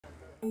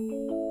Okay,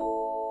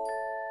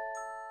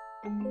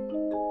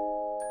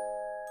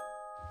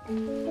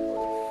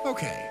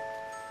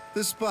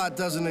 this spot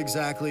doesn't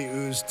exactly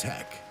ooze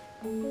tech.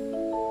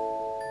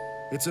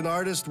 It's an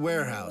artist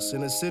warehouse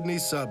in a Sydney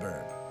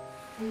suburb.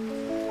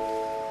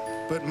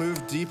 But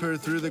move deeper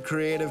through the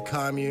creative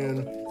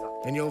commune,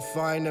 and you'll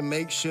find a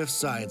makeshift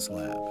science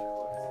lab.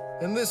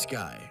 And this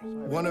guy,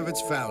 one of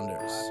its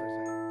founders,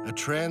 a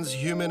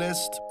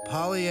transhumanist,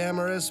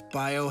 polyamorous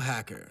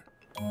biohacker.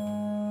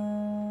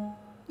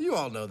 You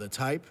all know the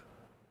type.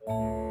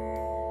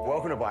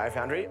 Welcome to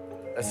BioFoundry,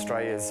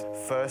 Australia's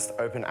first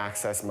open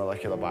access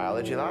molecular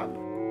biology lab.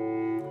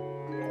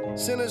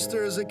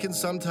 Sinister as it can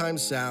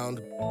sometimes sound,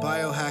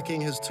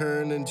 biohacking has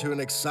turned into an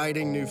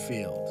exciting new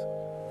field.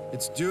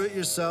 It's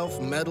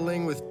do-it-yourself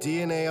meddling with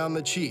DNA on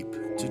the cheap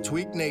to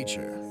tweak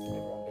nature.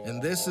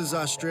 And this is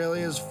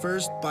Australia's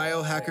first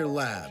biohacker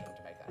lab,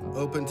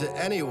 open to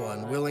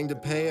anyone willing to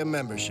pay a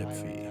membership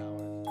fee.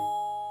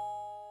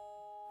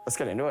 Let's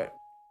get into it.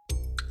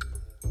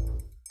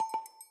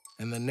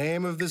 And the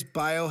name of this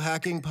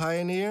biohacking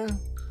pioneer?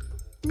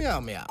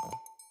 Meow Meow.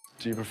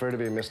 Do you prefer to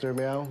be Mr.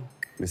 Meow?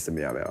 Mr.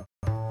 Meow Meow.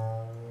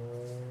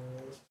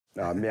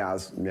 No,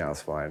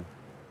 Meow's fine.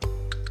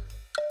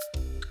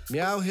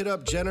 Meow hit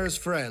up Jenner's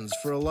friends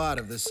for a lot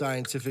of this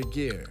scientific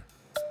gear,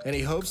 and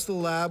he hopes the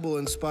lab will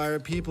inspire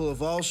people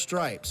of all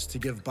stripes to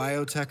give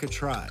biotech a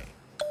try.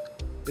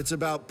 It's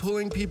about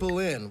pulling people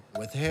in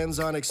with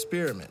hands-on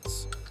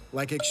experiments,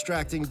 like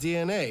extracting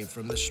DNA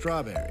from the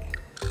strawberry.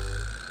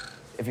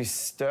 If you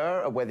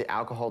stir where the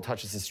alcohol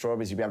touches the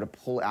strawberries, you'll be able to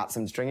pull out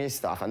some stringy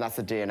stuff, and that's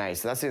the DNA.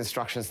 So that's the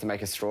instructions to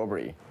make a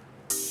strawberry.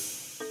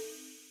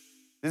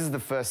 This is the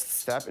first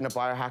step in a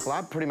biohack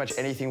lab. Pretty much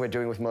anything we're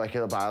doing with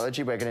molecular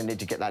biology, we're gonna need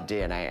to get that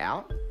DNA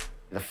out.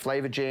 The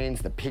flavor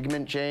genes, the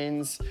pigment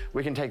genes,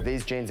 we can take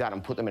these genes out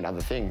and put them in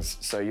other things.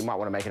 So you might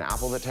wanna make an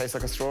apple that tastes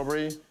like a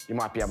strawberry. You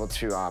might be able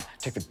to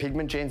take the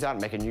pigment genes out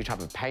and make a new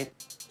type of paint.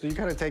 So you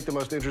kind of take the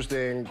most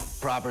interesting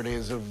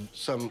properties of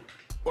some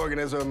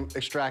organism,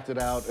 extract it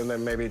out, and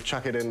then maybe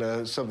chuck it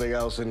into something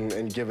else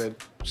and give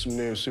it some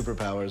new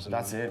superpowers.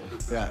 That's it.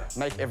 Yeah.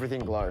 Make everything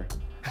glow.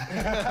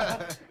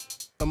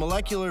 A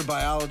molecular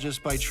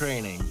biologist by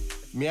training,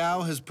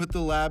 Meow has put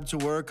the lab to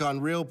work on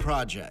real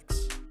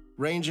projects,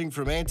 ranging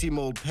from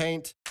anti-mold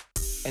paint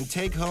and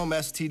take-home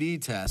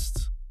STD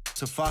tests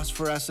to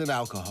phosphorescent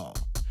alcohol.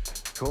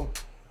 Cool.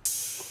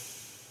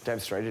 Damn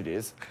straight it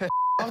is.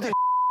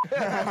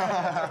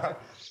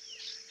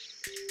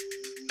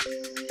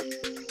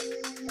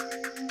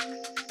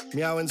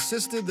 Meow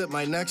insisted that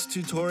my next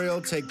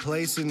tutorial take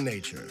place in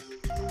nature.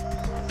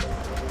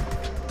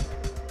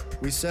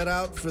 We set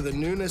out for the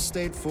Noona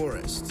State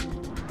Forest,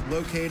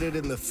 located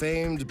in the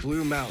famed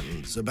Blue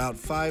Mountains, about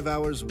 5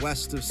 hours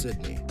west of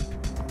Sydney.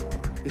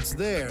 It's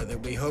there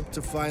that we hope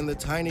to find the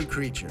tiny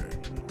creature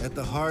at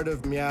the heart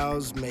of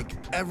Meow's make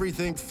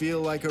everything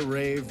feel like a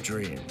rave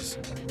dreams.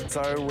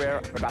 So we're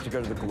about to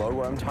go to the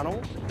glowworm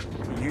tunnel.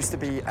 It used to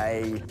be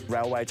a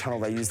railway tunnel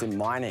they used in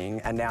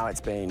mining, and now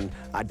it's been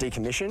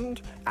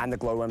decommissioned, and the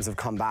glowworms have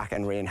come back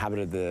and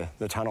re-inhabited the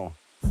tunnel.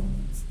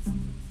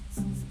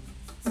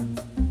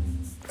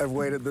 I've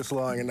waited this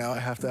long, and now I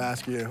have to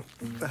ask you,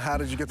 how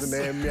did you get the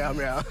name Meow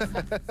Meow?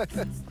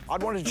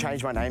 I'd wanted to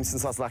change my name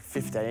since I was like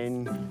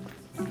 15.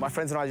 My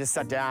friends and I just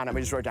sat down and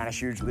we just wrote down a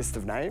huge list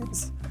of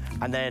names,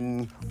 and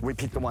then we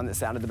picked the one that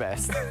sounded the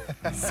best.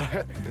 So,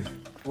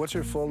 what's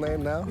your full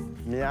name now?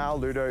 Meow,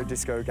 Ludo,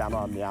 Disco,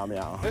 Gamma, Meow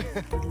Meow.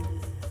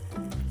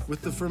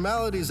 With the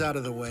formalities out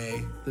of the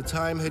way, the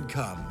time had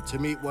come to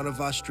meet one of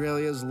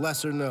Australia's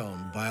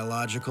lesser-known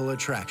biological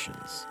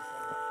attractions.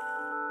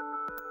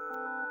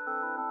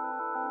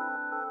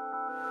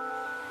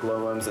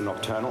 Glowworms are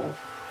nocturnal.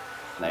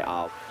 They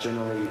are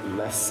generally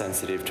less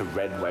sensitive to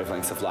red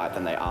wavelengths of light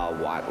than they are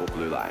white or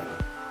blue light.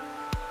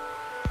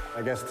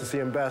 I guess to see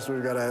him best,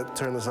 we've got to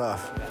turn this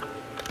off.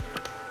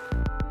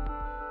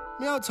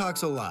 Meow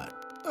talks a lot,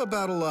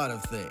 about a lot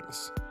of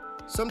things.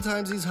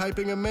 Sometimes he's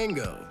hyping a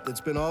mango that's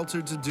been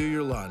altered to do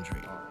your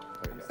laundry.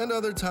 And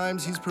other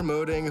times he's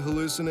promoting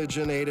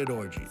hallucinogenated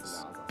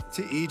orgies.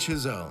 To each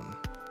his own.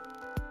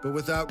 But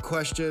without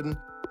question,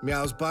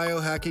 Meow's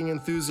biohacking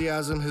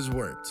enthusiasm has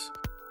worked,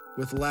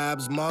 with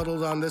labs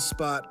modeled on this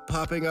spot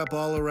popping up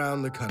all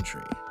around the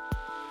country.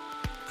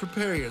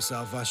 Prepare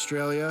yourself,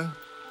 Australia,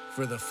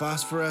 for the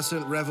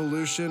phosphorescent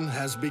revolution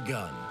has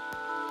begun.